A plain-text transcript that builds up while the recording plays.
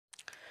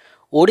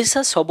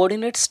Odisha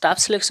subordinate staff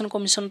selection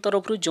commission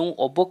तरफ जो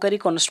अबकारी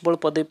कनेस्टेबल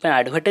पदवी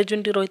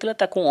एडवर्टाइजमेंट रही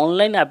है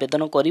ऑनलाइन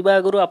आवेदन करने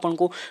आगु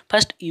आपको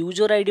फास्ट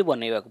यूजर आईडी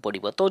बनवाया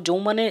पड़ो। तो जो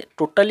मैंने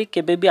टोटाली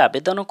केबे भी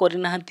आवेदन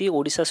करना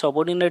Odisha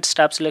subordinate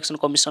staff selection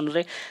commission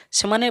रे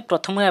से माने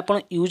प्रथम आप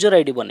यूजर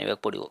आईडी बनवाया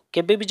पड़ो।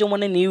 केबे भी जो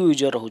मैंने न्यू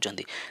यूजर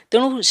रोचंती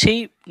तेणु से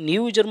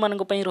न्यू यूजर मान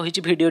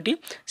रही भिडटी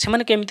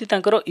से केमती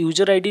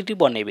यूजर आईडी टी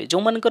बनइबे। जो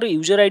मानकर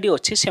यूजर आईडी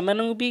अच्छी से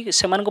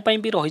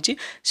भी रही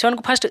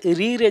फास्ट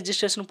री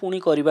रेजिस्ट्रेशन पुणी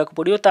करने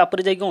पड़ो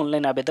तापर जाकि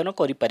ऑनलाइन आवेदन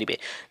करेंगे।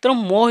 तेणु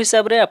मो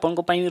हिसाब से आपन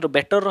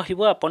बेटर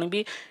रहिबो आपन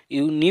भी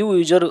न्यू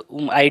यूजर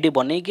आईडी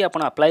बनईकी आप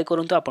अप्लाई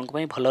करूँ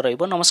आपन भल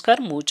रहिबो।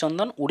 नमस्कार मु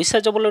चंदन Odisha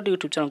job alert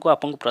YouTube channel को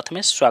आपको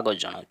प्रथमे स्वागत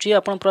जनाऊँ।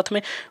 आप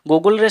प्रथमे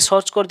गूगल रे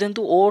सर्च कर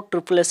दिंतु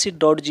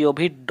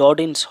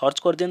OSSC.gov.in सर्च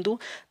कर दिंतु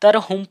तार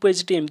होम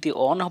पेज टी एमती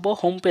ऑन हम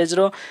होम पेज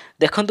रो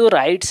देखंतु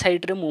राइट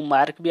साइड रे मु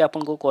मार्क भी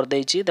आपको कर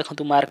देछि।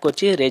 देखंतु मार्क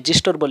अछि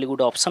रजिस्टर बोली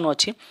गोटे ऑप्शन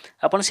अछि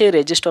आपन से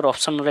रजिस्टर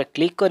ऑप्शन रे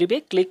क्लिक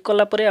करिवे। क्लिक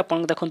कला परे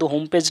आपन देखंतु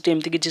होम पेज टी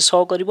एमती किछि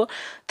शो करिवो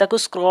ताको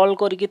स्क्रॉल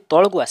करके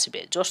तळकु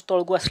आसीबे। जस्ट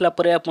तळकु आसला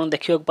परे आपन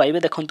देखियो पाइबे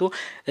देखंतु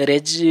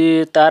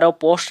तार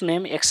post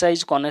name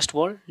excise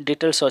constable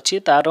details अछि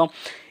तार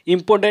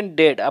इंपोर्टेंट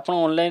डेट आपन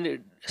ऑनलाइन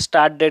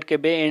स्टार्ट डेट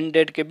केबे एंड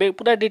डेट केबे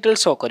पूरा डिटेल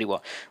शो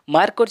करिवो।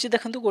 मार्क करछि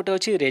देखंतु गोटे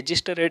अछि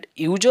रजिस्टर्ड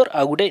यूजर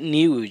आ गोटे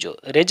न्यू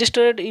यूजर।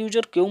 रजिस्टर्ड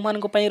यूजर केउ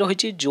मानक पई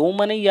रहिछि जो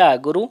माने या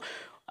आगरु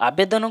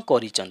आवेदन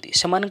करिसंती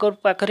सेमानकर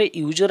पाखरे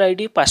यूजर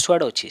आईडी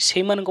पासवर्ड अछि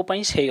सेमानक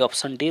पई सेही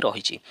ऑप्शन टी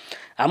रहिछि।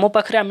 आम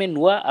पाखरे आमे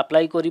नुआ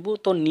अप्लाई करिवो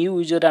तो न्यू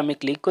यूजर आमे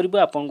क्लिक करिवो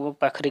आपन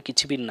पाखरे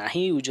किछि भी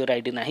नाही यूजर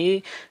आईडी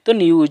नाही तो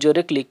न्यू यूजर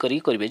रे क्लिक करी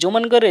करिवे। जो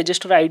मानकर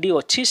रजिस्टर आईडी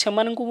अछि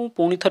सेमानकु मु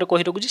पुणी थरे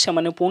कहि रखुछि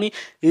सेमाने पुणी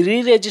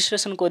री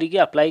रजिस्ट्रेशन करिके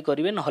अप्लाई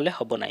करिवे नहले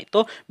हबो नाही।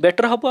 तो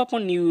बेटर हबो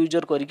आपन न्यू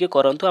यूजर करिके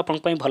करंतु आपन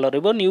पई भलो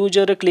रहबो। न्यू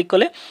यूजर रे क्लिक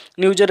कले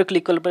न्यू यूजर रे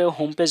क्लिक कले पर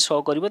होम पेज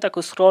शो करिवो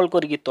ताको स्क्रॉल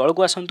करिके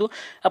तळकु आसंतु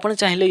आपन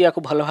चाहिले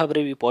याको भलो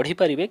भाबरे भी पढ़ी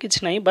पारिबे किछि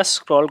नाही बस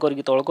स्क्रॉल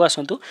करके तळकु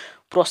आसंतु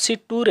प्रोसीड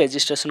टू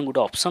रजिस्ट्रेशन गोटे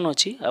ऑप्शन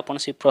अछि आपन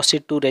से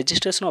प्रोसीड टू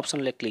रजिस्ट्रेशन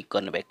ऑप्शन ले क्लिक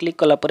करनेबे। क्लिक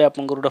कला परे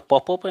आपन गोटे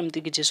पॉपअप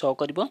एमती किछि शो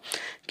करबो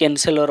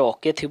कैंसिल और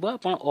ओके थिबो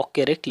आपन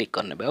ओके रे क्लिक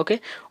करनेबे। ओके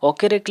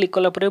ओके रे क्लिक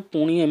कला परे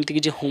पुणी एमती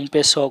किछि होम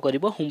पेज शो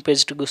करबो। होम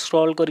पेज टू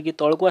स्क्रॉल करके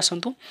तळकु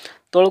आसंतु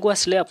तळकु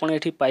आसले आपन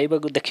एठी पाइबा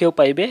देखियो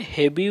पाइबे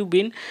have you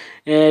been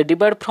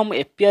debarred from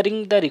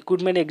एपियरिंग the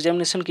recruitment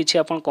examination किछि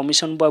आपन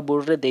कमिशन बा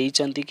बोर्ड रे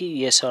देइचंती कि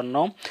यस और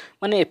नो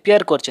माने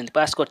एपियर करचंती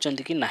पास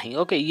करचंती कि नाही।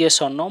 ओके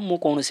यस और नो मु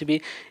कोनोसी भी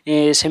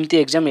सेमती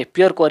एग्जाम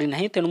एपियर करी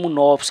नाही तेनु मु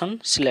नो ऑप्शन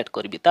सिलेक्ट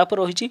करबी। तापर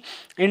रहिछि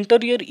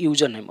एंटर योर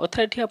यूजर नेम अर्थात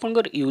एठी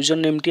आपनकर यूजर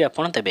नेम टी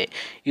आपन देबे।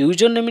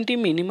 यूजर नेम टी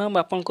मिनिमम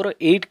आपनकर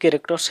 8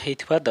 कैरेक्टर्स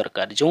हेथिबा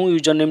दरकार। जो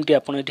यूजर नेम टी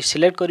आपन एठी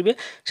सिलेक्ट करिवे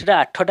सेटा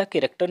 8टा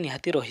कैरेक्टर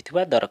निहाती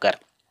रहिथिबा दरकार।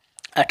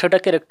 8टा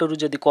कैरेक्टर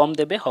जदि कम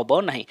देबे हबो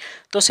नाही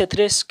तो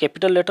सेथरे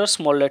कैपिटल लेटर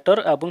स्मॉल लेटर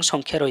एवं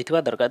संख्या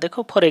रहिथिबा दरकार।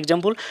 देखो फॉर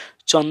एग्जांपल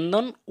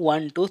चंदन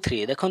 1 2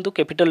 3 देखंतु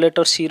कैपिटल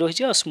लेटर सी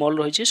रहिछि और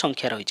स्मॉल रहिछि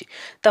संख्या रहिछि।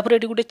 तापर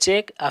एटी गुटे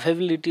चेक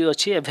अवेलेबिलिटी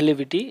अछि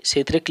अवेलेबिलिटी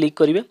सेथरे क्लिक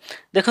करिवे।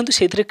 देखंतु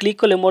सेथरे क्लिक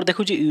कले मोर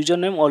देखुछि यूजर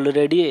नेम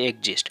ऑलरेडी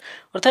एग्जिस्ट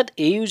अर्थात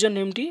a user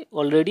name T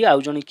already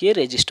आउ जणी के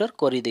रजिस्टर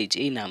करि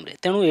दैछि ए नाम रे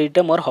तेनु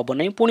एटा मोर हबो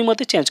नाही पुणी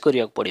मते चेंज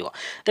करिया पड़िबो।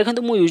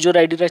 देखंतु मु यूजर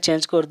आईडी रा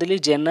चेंज कर देली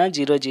जेना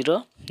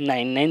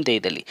 0099 दे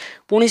देली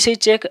पुणी से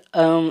चेक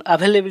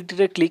अवेलेबिलिटी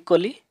रे क्लिक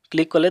कली।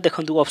 क्लिक कले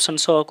देखंतु option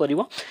show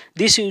करिवो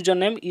this user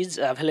name is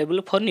available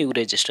for new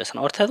registration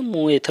अर्थात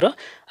मु एथरो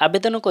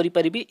आवेदन करि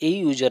परिबी ए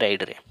यूजर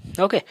आईडी रे।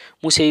 ओके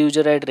मु से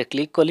यूजर आईडी रे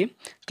क्लिक कली।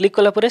 क्लिक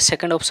कला परे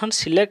second option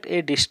select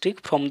A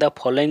district from the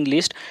following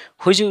list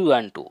which you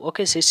want to.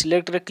 Okay से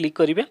सिलेक्ट रे क्लिक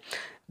करिवे।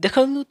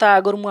 देखंतु ता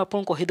अगर मु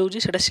आपन कहि दउची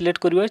सेटा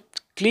सिलेक्ट करिवे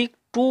click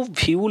to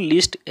view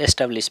list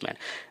establishment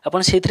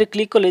upon सेथरे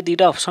click कले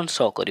दीटा option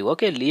show करिवो।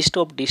 Okay list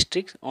of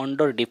district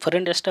under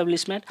different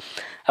establishment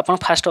upon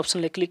first option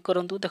ले क्लिक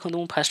करंतु। देखंतु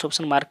मु फर्स्ट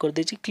ऑप्शन मार्क कर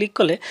देछि। क्लिक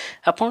कले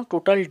अपन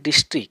टोटल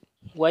डिस्ट्रिक्ट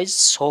वाइज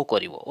शो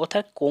करिवो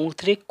अर्थात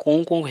कोनथरे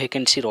कोन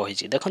वैकेंसी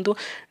रहिछि। देखंतु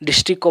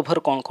डिस्ट्रिक्ट कवर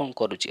कोन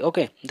करूछि।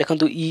 ओके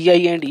देखंतु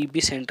EI and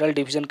EB central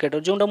division cadre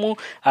जोंडा मु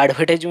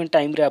एडवर्टाइजमेंट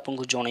टाइम रे आपन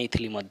को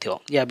जणाइथिली मध्य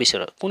या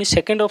विषय पुनी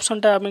सेकंड ऑप्शन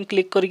टा हम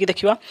क्लिक करके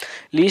देखिबा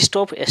list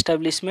of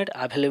establishment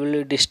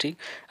available district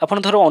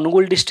अपन धरो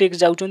अनुगुल डिस्ट्रिक्ट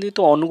जाउचंदी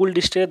तो अनुगुल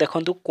डिस्ट्रिक्ट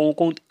देखंतु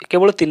कोन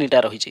केवल तीनटा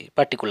रहिछि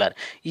particular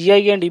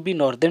EI and EB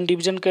northern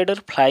division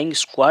cadre flying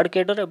squad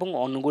cadre एवं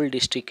अनुगुल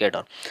डिस्ट्रिक्ट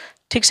कैडर।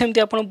 ठीक सेमती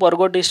आपन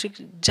बरगढ़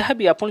डिस्ट्रिक्ट जहाँ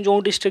भी आपन जो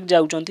डिस्ट्रिक्ट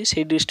जाउचंती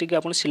से डिस्ट्रिक्ट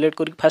आपन सिलेक्ट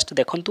करके फास्ट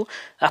देखंतु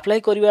अप्लाई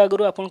करबा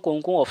आगरो आपन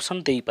कोन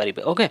ऑप्शन देई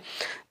परिबे। ओके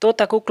तो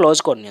ताको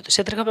क्लोज करनियो तो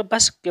सेथरे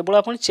बस केवल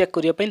आपन चेक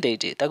करिया पई देई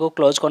जे ताको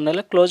क्लोज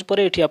करनेले क्लोज पर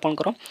एठी आपन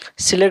कर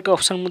सिलेक्ट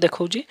ऑप्शन मु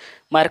देखौची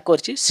मार्क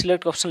करची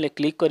सिलेक्ट ऑप्शन ले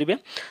क्लिक करिवे।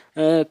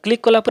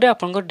 क्लिक कला परे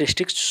आपन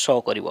डिस्ट्रिक्ट शो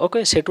करिवो।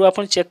 ओके सेटु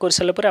आपन चेक कर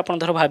साले परे आपन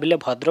धर भाबिले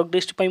भद्रक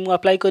डिस्ट्रिक्ट पई मु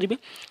अप्लाई करिवे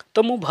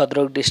तो मु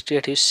भद्रक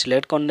डिस्ट्रिक्ट एठी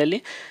सिलेक्ट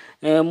करनेली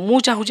मु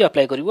चाहूँ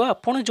अप्लाई करिवो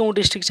आपन जो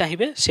डिस्ट्रिक्ट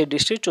चाहिए से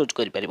डिस्ट्रिक्ट चूज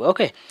करि परिबो।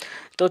 ओके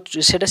तो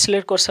सेटा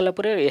सिलेक्ट कर साला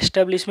परे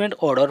एस्टाब्लिशमेंट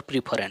ऑर्डर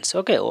प्रिफरेंस।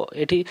 ओके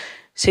एठी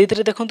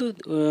सेइतरे देखंतु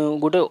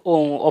गोटे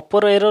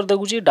अपर एरर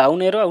देखुची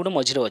डाउन एरर आ गोटे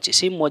मझिरे अछि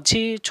से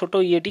मझी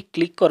छोटो येटी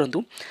क्लिक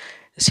करंतु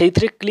से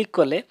क्लिक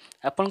कले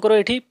आपंकर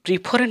ये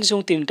प्रिफरेन्स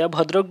जो 3टा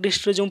भद्रक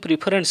डिस्ट्रिक्ट जो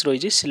प्रिफरेन्स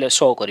रही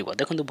शो कर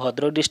देखो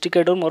Bhadrak district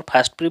cadre more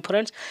fast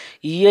preference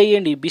EI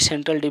and EB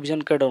central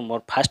division cadre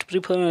more fast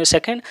preference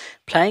second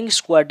flying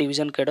squad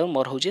division cadre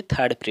मोर हूँ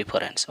थर्ड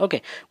प्रिफरेन्स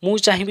ओके मु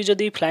चाहिए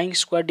जदि flying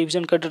squad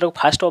division cadre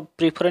fast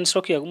preference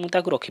रखा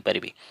मुझे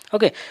रखिपारि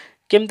ओके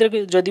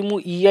केमती जदि मु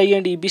EI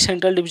and EB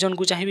central division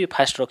को चाहिए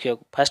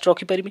फास्ट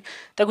रखिपारि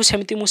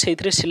सेमती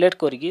मुझे सिलेक्ट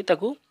करके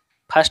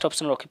फास्ट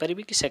ऑप्शन रखिपारि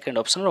कि सेकंड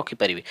ऑप्शन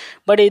रखिपारि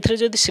बट ये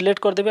जब सिलेक्ट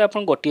करदे आप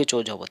गोटे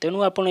चोज हम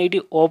तेणु आप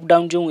अप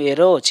डाउन जो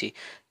एरो अच्छी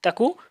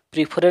ताकू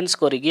प्रिफरेन्स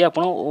करके आप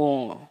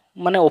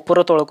माने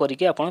ओपर तल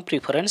करके आप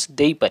प्रिफरेन्स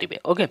दे पारे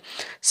okay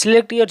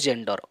select your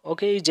gender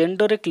okay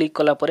gender रे क्लिक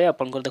कला परे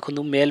आपन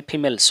देखो male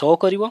female show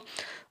करिवो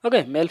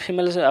okay male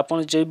female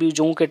आपन जो भी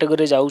जो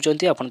कैटेगरी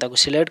जाउचंती आपन ताको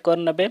सिलेक्ट कर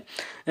नेबे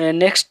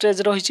नेक्स्ट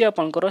स्टेज रही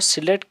आपनकर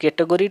select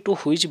category to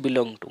which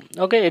belong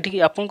to okay एठी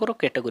आपनकर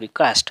कैटेगरी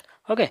कास्ट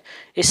ओके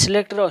ये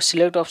सिलेक्ट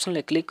ऑप्शन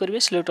ले क्लिक करेंगे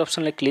सिलेक्ट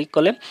ऑप्शन ले क्लिक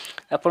कले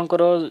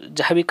आपनकर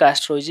जहाँ भी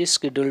कास्ट रही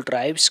schedule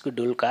tribe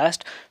schedule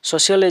caste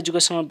social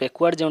education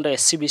backward जोटा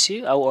एससी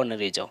बीसी आउ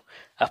अनरिज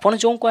आपन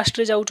जो कास्ट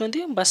रे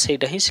जाउचंती बस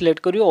सेटा ही सिलेक्ट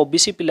करियो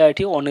ओबीसी पिला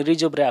एठी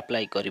अनरिजर्व रे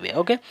अप्लाई करिवे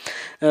ओके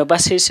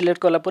बस से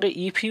सिलेक्ट कला परे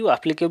if you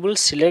applicable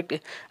select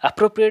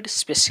appropriate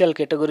special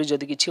category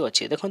जदि किछि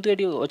अछि देखंतु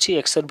एठी अछि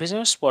एक्स सर्विस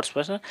स्पोर्ट्स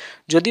पर्सन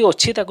जदि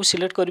अछि ताकू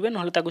सिलेक्ट करिवे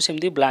नहले ताकू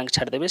सेमती ब्लैंक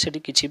छाड़ देबे सेठी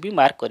किछि भी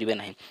मार्क करिवे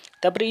नाही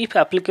तापर इफ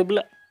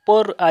एप्लीकेबल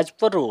पर आज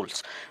पर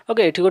रूल्स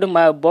ओके ये गोटे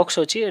बॉक्स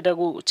अच्छी एटा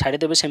को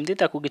छाड़देवे सेमती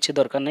ताकू किसी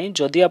दरकार नहीं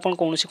जदि आप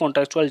कौन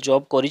कंट्राक्चुअल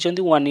जॉब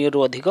करिसेंती 1 ईयर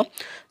रु अधिक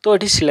तो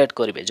ये सिलेक्ट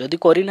करेंगे जदि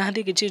करना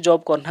किसी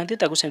जॉब करना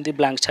ताकू सेमती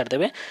ब्लैंक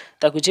छाड़देवे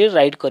ताकू जे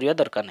राइट करवा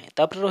दरकार नहीं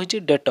तापर रही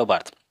date of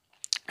birth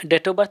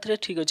date of birth रे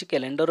ठीक अच्छे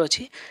कैलेंडर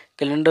अच्छी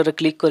कैलेंडर रे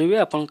क्लिक करेंगे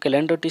आप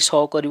कैलेंडर टी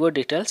शो कर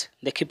डिटेल्स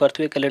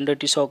देखिपे कैलेंडर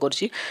टी शो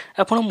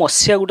कर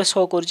मसीहा गोटे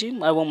शो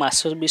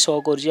करस भी शो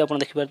कर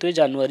देखिपे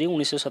जनवरी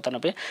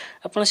 1997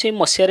 आप से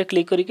मसीह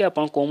क्लिक करके आप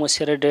कौ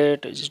मसीह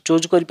डेट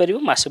चूज कर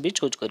मास भी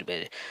चूज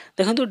करेंगे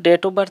देखो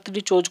date of birth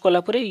T choose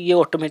कलापर ये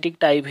ऑटोमेटिक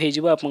टाइप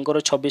हो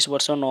 26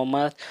 वर्ष 9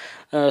 मास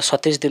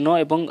 27 दिन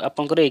और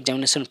आपंकर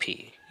एग्जामिनेशन फी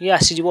ये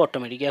आसीज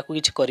ऑटोमेटिक या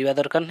किसी करवा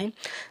दरकार नहीं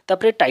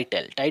तापर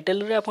टाइटल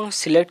टाइटल रे आप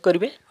सिलेक्ट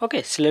करेंगे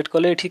ओके सिलेक्ट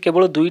कले ये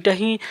केवल दुईटा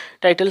ही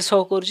टाइटल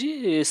शो कर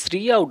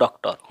श्री आउ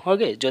डॉक्टर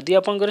ओके जदि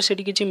आपंकर से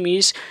किसी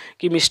मिस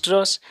कि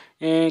मिस्ट्रेस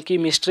कि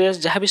मिस्ट्रेस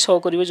जहाँ भी शो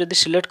करेंगे जदि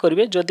सिलेक्ट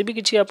करेंगे जदि भी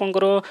किसी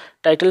आपंकर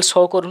टाइटल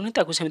शो करूनी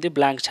ताकू सेमती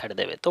ब्लैंक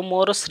छाड़देवे तो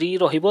मोर श्री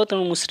रहिबो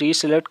तेणु मु Shri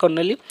select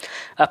करनेली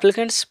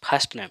applicants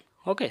fast name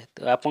okay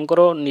तो आपंकर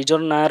निजर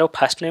ना रो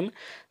फास्ट नेम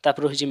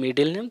तापर रही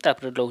मिडिल नेम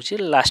तापर रोचे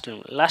लास्ट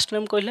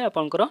नेम कहले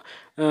आपंकर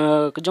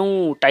जो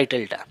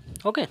टाइटलटा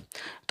ओके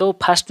तो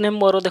फास्ट नेम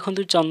मोर देखो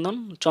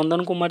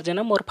चंदन कुमार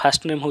जेना मोर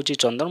फास्ट नेम हूँ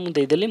चंदन मुझे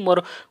देदेली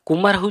मोर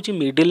कुमार हूँ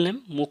मिडिल नेम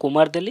मु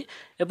कुमार देली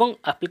एवं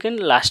एप्लिकेंट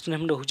लास्ट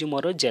नेम रोचे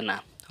मोर जेना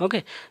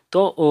ओके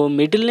तो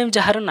मिडिल नेम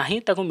जार ना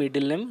ताको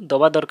मिडिल नेम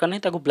दबा दरकार नहीं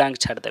ताको ब्लैंक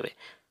छाड़देवे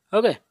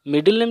ओके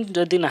मिडिल नेम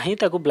जदि नहीं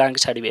ताको ब्लैंक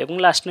छाड़िबे और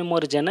लास्ट नेम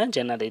मोर जेना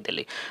जेना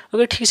देदेली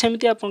ओके ठीक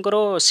सेमती आपंकर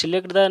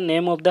select the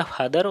name of the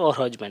father और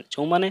हजबैंड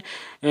जो माने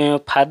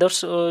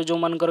फादर्स जो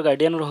मानकर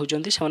गार्डियन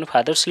रहउचंती से माने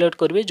फादर सिलेक्ट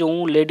करेंगे जो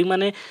लेडी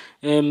माने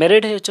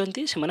मैरिड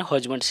होचंती से माने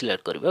हजबैंड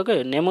सिलेक्ट करेंगे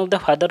okay name of the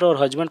father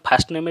और हजबैंड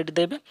फास्ट नेम एटी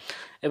देबे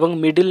एवं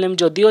मिडिल नेम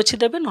जदि अच्छी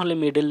देबे नहले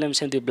मिडिल नेम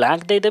सेमती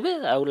ब्लैंक दे देबे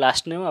आउ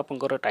लास्ट नेम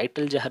आपंकर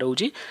टाइटल जहाँ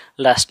रोची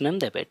लास्ट नेम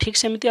देबे ठीक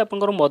सेमती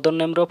आपंकर मदर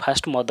नेम रो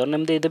फास्ट मदर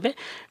नेम दे देबे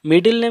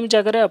मिडिल नेम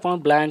जगह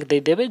आपन ब्लैंक दे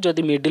देबे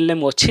जदि मिडिल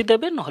नेम अच्छी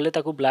देबे नहले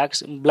ताकू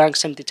ब्लैंक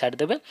सेमती छाड़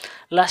देबे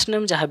लास्ट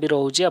नेम जहाँ भी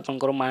रोची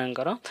आपंकर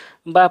मांकर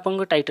बा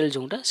आपंकर टाइटल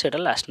जोटा सेटा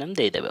लास्ट नेम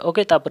दे देबे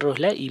ओके तापर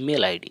रहला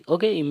email ID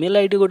okay email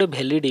ID गोटे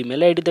वैलिड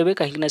ईमेल आईडी देबे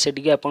काहे कि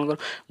सेठी आपंकर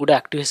गोटे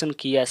एक्टिवेशन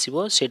की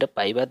आसीबो सेटा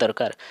पाइबा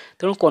दरकार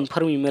तेणु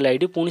कन्फर्म ईमेल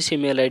आईडी पुणी से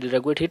ईमेल आईडी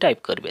रे ये टाइप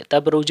करेंगे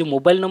तापर रोचे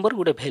मोबाइल नंबर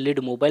गोटे वैलिड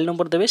मोबाइल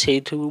नंबर देवे से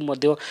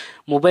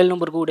मोबाइल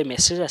नंबर को गोटे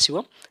मेसेज आसो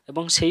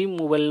और से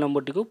मोबाइल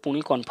नंबर टी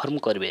पुणी कन्फर्म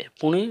करेंगे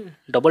पुणी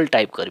डबल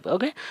टाइप करेंगे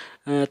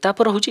ओके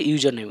तापर रोचे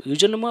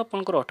यूजर नेम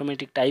आपंकर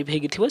ऑटोमेटिक टाइप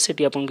होगी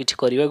सेठी आपन किछि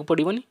करबा को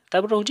पड़िबनी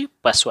तापर रोचे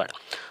पासवर्ड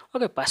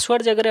ओके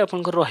पासवर्ड जगह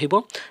आपंकर रहिबो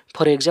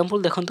फॉर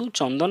एग्जांपल देखंतु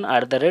चंदन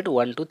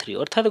 @123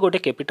 अर्थात गोटे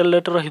कैपिटल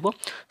लेटर रहिबो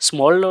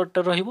स्मॉल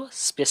लेटर रहिबो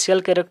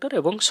स्पेशल कैरेक्टर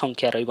एवं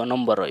संख्या रहिबो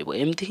नंबर रहिबो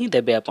एमती ही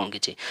देबे आपन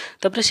किछि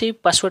तापर से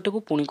पासवर्ड को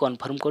पुणी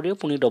कन्फर्म करियो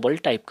पुणी डबल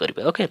टाइप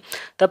करेंगे ओके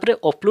तापर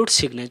अपलोड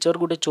सिग्नेचर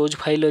गोटे चोज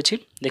फाइल अच्छी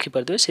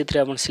देखिपारे से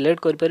आप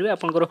सिलेक्ट करेंगे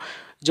आपंकर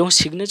जो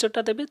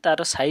सिग्नेचरटा देवे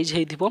तार सैज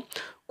हो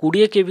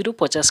 20 KB रु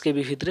 50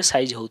 KB भितर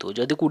सैज हो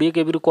जदि 20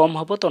 KB रु कम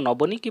हम तो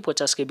नबनी कि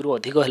 50 KB रु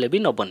अधिक हेले भी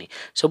नबनी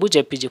सब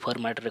जेपीजी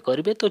फॉर्मेट रे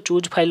करेंगे तो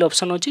चूज फाइल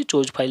ऑप्शन अच्छी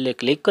चूज फाइल रे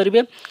क्लिक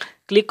करेंगे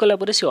क्लिक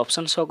कलापर सी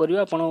ऑप्शन शो करेंगे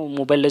आप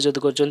मोबाइल जब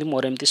कर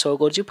मोर एमती शो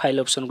कर फाइल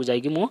ऑप्शन को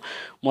जाकि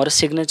मोर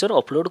सिग्नेचर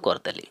अपलोड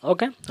करदेली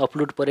ओके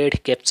अपलोड पर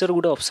कैप्चर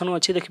गोटे ऑप्शन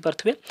अच्छी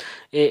देखिपारे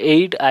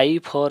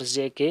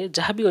 8I4JK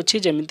जहाँ भी अच्छी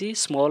जमी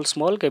स्मॉल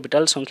स्मॉल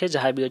कैपिटल संख्या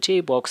जहाँ भी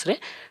अच्छी बॉक्स रे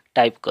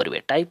टाइप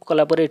करेंगे टाइप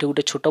कलापर ये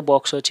गोटे छोट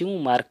बॉक्स अच्छी मुझे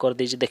मार्क कर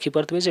देछि देखि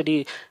पारथबे सेठी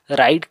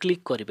राइट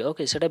क्लिक करेंगे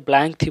ओके सेटा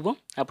ब्लैंक थिबो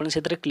आपण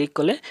सेतरे क्लिक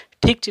कले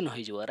ठीक चिन्ह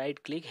हो जिवो राइट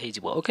क्लिक हो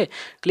जिवो ओके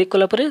क्लिक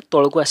कला परे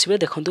तळको आसीबे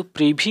देखंतु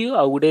प्रीव्यू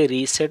आ गुटे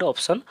रीसेट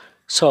ऑप्शन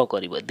शो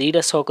करिवो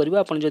दीटा शो करिवो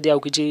आपण जदी आउ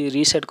किछि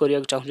रीसेट करिया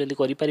चाहउछन्ती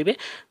करि परिबे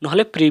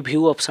नहले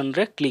प्रीव्यू ऑप्शन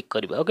रे क्लिक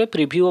करिवो ओके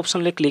प्रीव्यू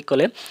ऑप्शन रे क्लिक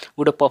कले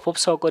गुटे पॉपअप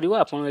शो करिवो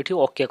आपण एठी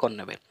ओके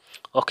करनेबे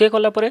ओके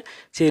कला परे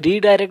से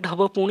रीडायरेक्ट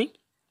हबो पुणी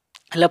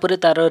हला परे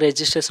तार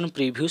रजिस्ट्रेशन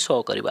प्रीव्यू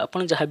शो करिवो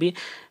आपण जहाँ भी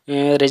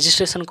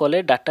रजिस्ट्रेशन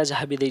कले डाटा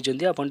जहाँ भी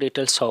देइजंती आपण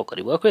डिटेल्स शो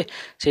करिवो ओके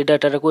से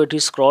डाटा को एठी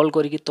स्क्रॉल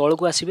करिकि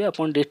तळको आसीबे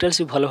आपण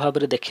डिटेल्स भलो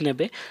भाबरे देखि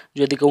नेबे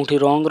जदी कोठी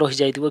रॉन्ग रहि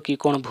जाइतिबो कि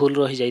कोन भूल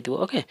रहि जाइतिबो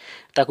ओके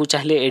ताकू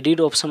चाहले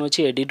एडिट ऑप्शन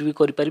अछि एडिट भी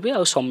करि परिबे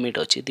आ सबमिट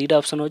अछि दीटा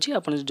ऑप्शन अछि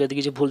आपण जदी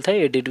किछि भूल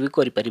थाए एडिट भी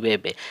करि परिबे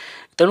एबे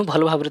तेनु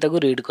भलो भाबरे ताकू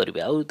रीड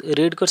करिबे आ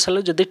रीड कर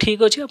साले जदी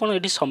ठीक अछि आपण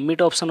एठी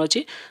सबमिट ऑप्शन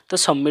अछि तो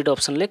सबमिट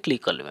ऑप्शन ले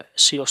क्लिक करबे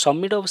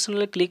सबमिट ऑप्शन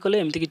ले क्लिक कले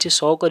एमति किछि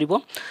शो करिवो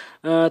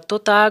तो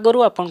ता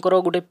आगरु आपनकर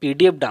गोटे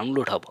पीडीएफ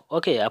डाउनलोड हबो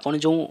ओके आपण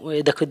जो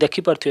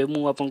देखि पारथिबे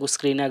मु आपनको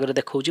स्क्रीन आगे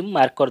देखौछि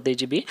मार्क कर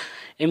देछि भी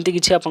एमति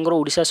किछि आपनकर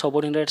Odisha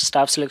subordinate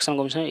staff selection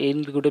commission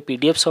N गोटे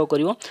पीडीएफ शो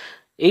करिवो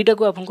एटा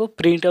को आपनको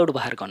प्रिंट आउट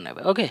बाहर करना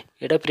है ओके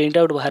एटा प्रिंट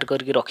आउट बाहर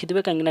करके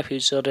रखिदिबे कांगिना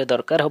फ्यूचर रे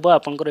दरकार हबो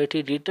आपनकर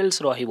एठी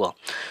डिटेल्स रहिबो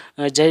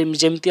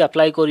जेमति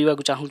अप्लाई करिवा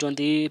को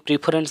चाहउचंती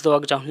प्रेफरेंस दवा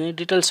को चाहउचंती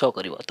डिटेल्स शो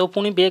करिवो तो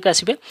पुनी बैक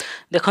आसीबे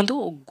देखंतु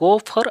गो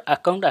फॉर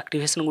अकाउंट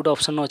एक्टिवेशन गोटे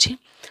ऑप्शन अछि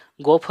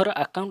गो फॉर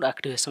अकाउंट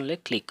एक्टिवेशन ले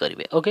क्लिक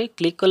करेंगे ओके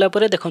क्लिक कला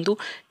परे देखंतु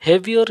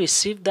have you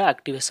receive the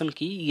activation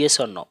की येस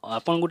और नो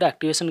आपन गोटे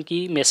एक्टिवेशन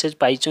की मेसेज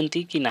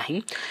पाइचंती कि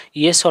नाही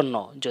येस और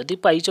नो जदी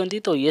पाइचंती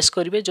तो येस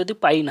करिवे जदी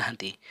पाई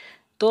नाहंती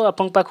तो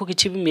आपन पाखु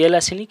किछि भी मेल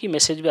आसीनी कि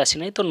मेसेज भी आसी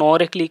नहीं तो नो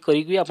रे क्लिक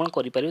करिकि आपन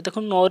करि परिबे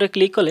देखो नो रे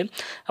क्लिक कले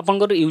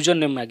आपनकर यूजर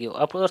नेम मागियो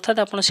अर्थात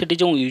आपन सेठी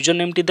जो यूजर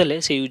नेम टी देले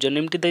से यूजर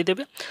नेम टी दे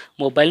देबे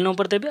मोबाइल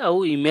नंबर देबे आ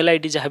ईमेल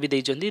आईडी जहाँ भी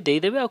देइचंती दे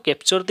देबे आ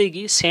कैप्चर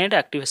देगी सेंड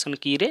एक्टिवेशन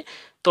की रे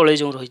तले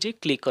जो रही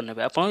क्लिक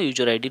करने आप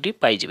यूजर आईडी टी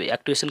पाइबे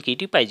एक्टिवेशन की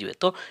टी पाइबे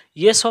तो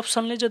येस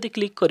ऑप्शन ले जदी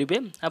क्लिक करेंगे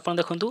आप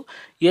देखो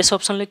येस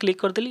ऑप्शन ले क्लिक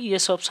करदेली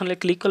येस ऑप्शन ले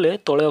क्लिक कले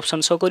तले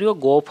option show करिवो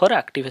go for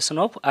activation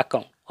of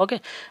account okay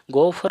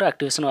go for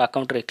activation of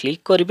account रे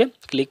क्लिक करेंगे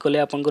क्लिक कले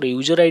आपनकर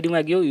यूजर आईडी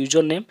मागियो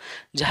यूजर नेम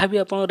जहाँ भी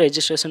आप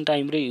रजिस्ट्रेशन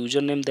टाइम रे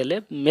यूजर नेम देले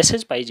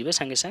मेसेज पाइबे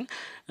संगे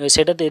संग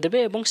सेटा दे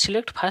देबे एवं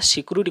सिलेक्ट फास्ट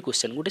सिक्यूरिटी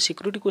क्वेश्चन गोटे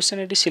security question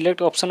eighty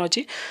select option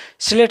अछि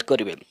सिलेक्ट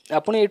करेंगे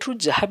आपण एठू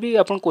जहाँ भी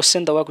आप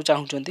क्वेश्चन दवा को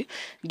चाहउचंती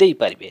देई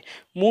पारिबे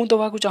मु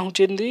दवा को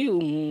चाहउचंती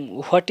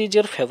what is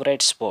your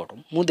favourite spot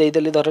मु देई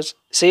देली धर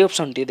से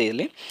ऑप्शन टी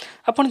देली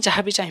आपण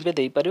जहाँ भी चाहिए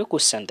देई पारिबे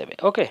क्वेश्चन देबे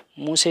ओके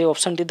मु से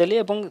ऑप्शन टी देली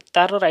एवं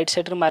तार राइट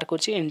साइड रे मार्क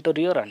अछि एंटर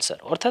योर आंसर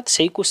अर्थात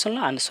से क्वेश्चन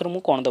आंसर मु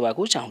कोन दवा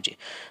को चाहूची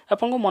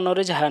आपन को मन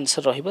रे जहाँ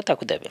आंसर रहिबो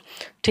ताकू देबे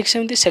ठीक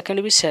सेमती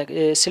सेकंड भी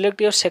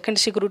select your second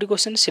security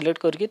question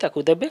select करके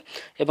ताकू देबे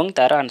एवं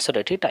तार आंसर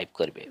एठी टाइप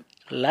करबे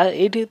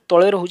ये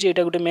तले रोचे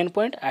यहाँ गोटे मेन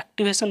पॉइंट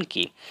एक्टिवेशन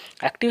की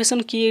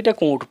यहाँ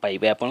कौट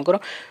पाइबे आपंकर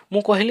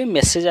मु कहली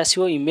मेसेज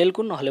आसो ईमेल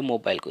को ना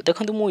मोबाइल को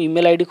देखो मो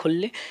ईमेल आईडी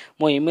खोलिली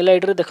मो ईमेल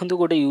आईडी रे देखो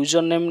गोटे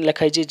यूजर नेम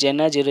लिखाई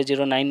जेना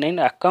 0099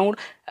 अकाउंट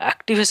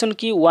एक्टिवेशन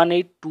की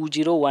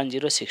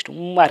 18201062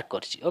 मार्क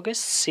करछि ओके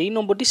सेही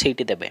नंबर टी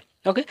सेठी देबे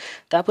ओके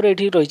तापर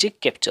एठी रही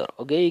कैप्चर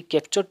ओके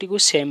कैप्चर टी को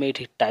सेम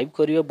एठी टाइप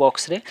करियो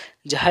बॉक्स रे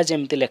जहाँ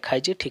जमती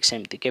लिखाई ठीक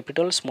सेमती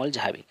कैपिटल स्मॉल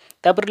जहाँ भी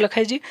तापर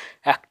लिखाई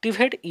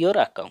activate your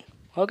account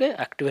okay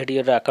activate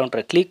your account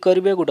रे क्लिक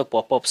करेंगे गोटे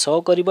पॉपअप शो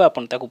करिवो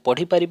आपन ताकू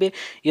पढ़ी पारिबे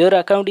your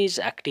account is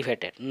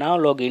activated now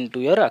log in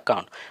to your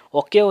account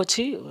okay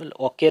अछि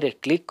ओके रे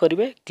क्लिक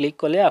करेंगे क्लिक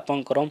कले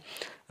आपनकर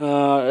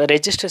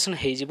रेजिस्ट्रेशन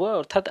हो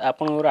अर्थात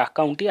आपनकर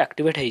अकाउंट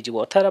एक्टिवेट हो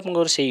अर्थात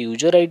आपनकर से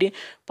यूजर आईडी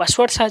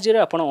पासवर्ड साहाय्य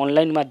आप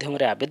ऑनलाइन माध्यम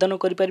रे आवेदन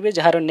करेंगे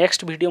जार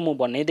नेक्स्ट वीडियो मु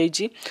बनै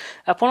देछि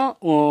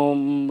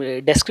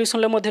आपन डिस्क्रिप्शन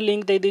ले मध्ये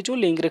लिंक दे देछु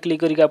लिंक रे क्लिक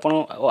करके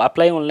आपन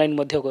अप्लाई ऑनलाइन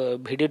मध्ये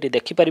वीडियो टी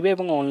देखि पारिबे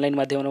एवं ऑनलाइन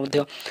माध्यम रे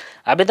मध्ये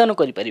आवेदन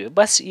करि पारिबे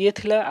बस ये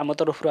थिला आम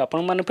तरफ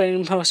आपन माने पे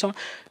इन्फॉर्मेशन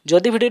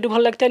जदि वीडियो टी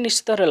भल लागता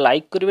निश्चित भाव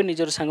लाइक करेंगे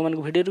निजर सांग मान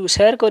वीडियो टी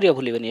शेयर करिया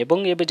भूलिबेनी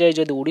एवं एबे जाय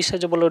जदि ओडिशा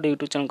जबल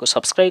यूट्यूब चैनल को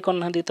सब्सक्राइब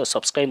करना तो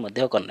सब्सक्राइब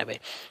मध्ये करनेबे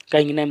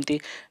कहीं एमती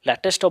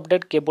लेटेस्ट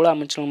अपडेट केवल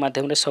आम चैनल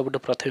माध्यम सब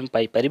प्रथम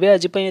पाइपर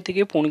आज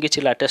एति पुणी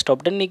किसी लेटेस्ट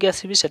अपडेट नहीं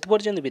आसबि से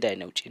पर्यंत विदाय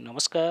नौछि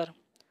नमस्कार।